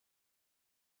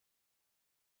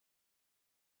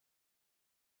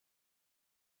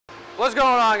What's going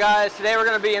on, guys? Today we're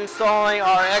going to be installing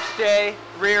our XJ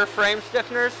rear frame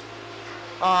stiffeners.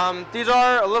 These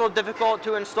are a little difficult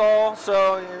to install,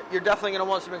 so you're definitely going to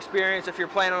want some experience if you're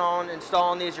planning on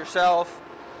installing these yourself.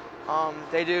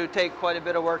 They do take quite a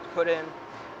bit of work to put in.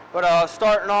 But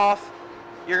starting off,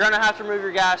 you're going to have to remove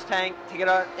your gas tank to get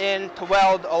in to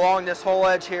weld along this whole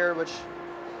edge here, which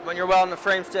when you're welding the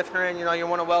frame stiffener in, you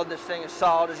want to weld this thing as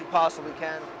solid as you possibly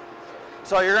can.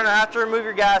 So you're going to have to remove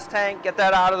your gas tank, get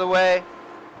that out of the way.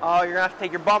 You're going to have to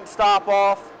take your bump stop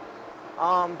off.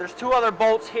 There's two other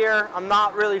bolts here. I'm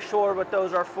not really sure what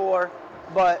those are for,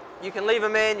 but you can leave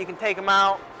them in, you can take them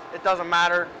out. It doesn't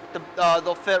matter.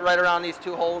 They'll fit right around these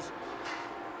two holes.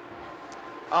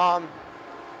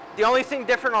 The only thing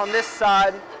different on this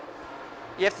side,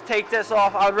 you have to take this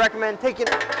off. I would recommend taking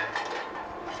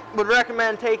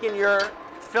your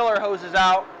filler hoses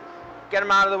out, get them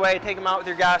out of the way, take them out with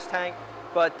your gas tank.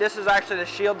 But this is actually the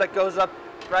shield that goes up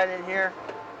right in here.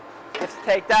 You have to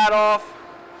take that off,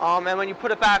 and when you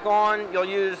put it back on, you'll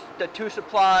use the two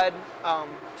supplied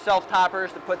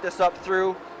self-tappers to put this up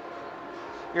through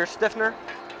your stiffener.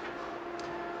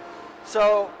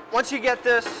 So once you get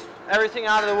everything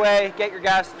out of the way, get your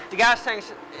the gas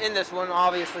tank's in this one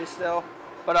obviously still,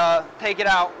 but take it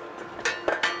out.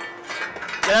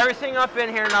 Get everything up in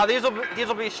here. Now these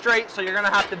will be straight, so you're gonna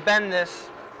have to bend this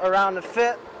around to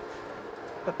fit.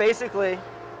 But basically,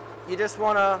 you just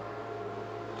wanna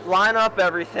line up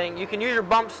everything. You can use your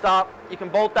bump stop. You can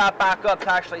bolt that back up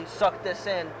to actually suck this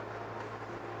in.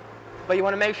 But you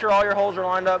wanna make sure all your holes are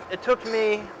lined up. It took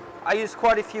me, I used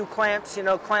quite a few clamps,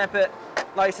 clamp it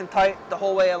nice and tight the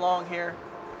whole way along here.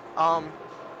 And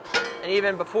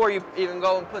even before you even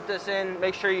go and put this in,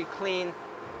 make sure you clean.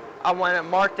 I went and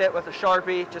marked it with a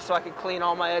Sharpie just so I could clean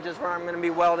all my edges where I'm going to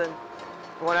be welding.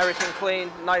 I want everything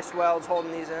clean, nice welds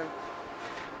holding these in.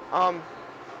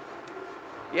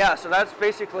 Yeah, so that's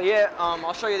basically it.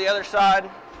 I'll show you the other side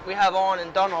we have on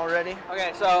and done already.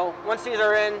 Okay, so once these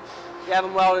are in, you have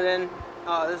them welded in.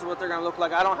 This is what they're going to look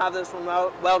like. I don't have this one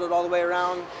welded all the way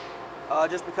around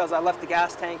just because I left the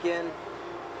gas tank in.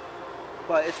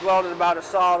 But it's welded about as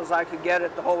solid as I could get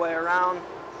it the whole way around.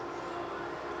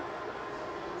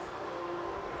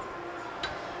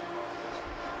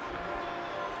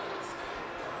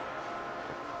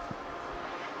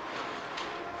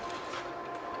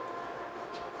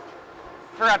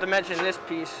 Forgot to mention this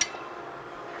piece.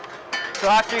 So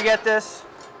after you get this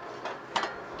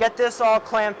all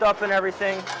clamped up and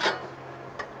everything,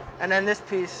 and then this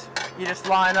piece you just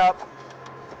line up.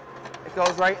 It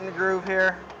goes right in the groove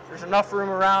here. There's enough room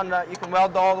around that you can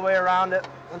weld all the way around it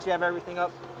once you have everything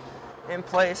up in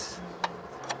place.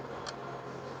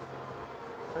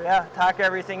 So yeah, tack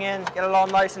everything in, get it all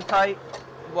nice and tight,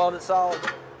 weld it solid.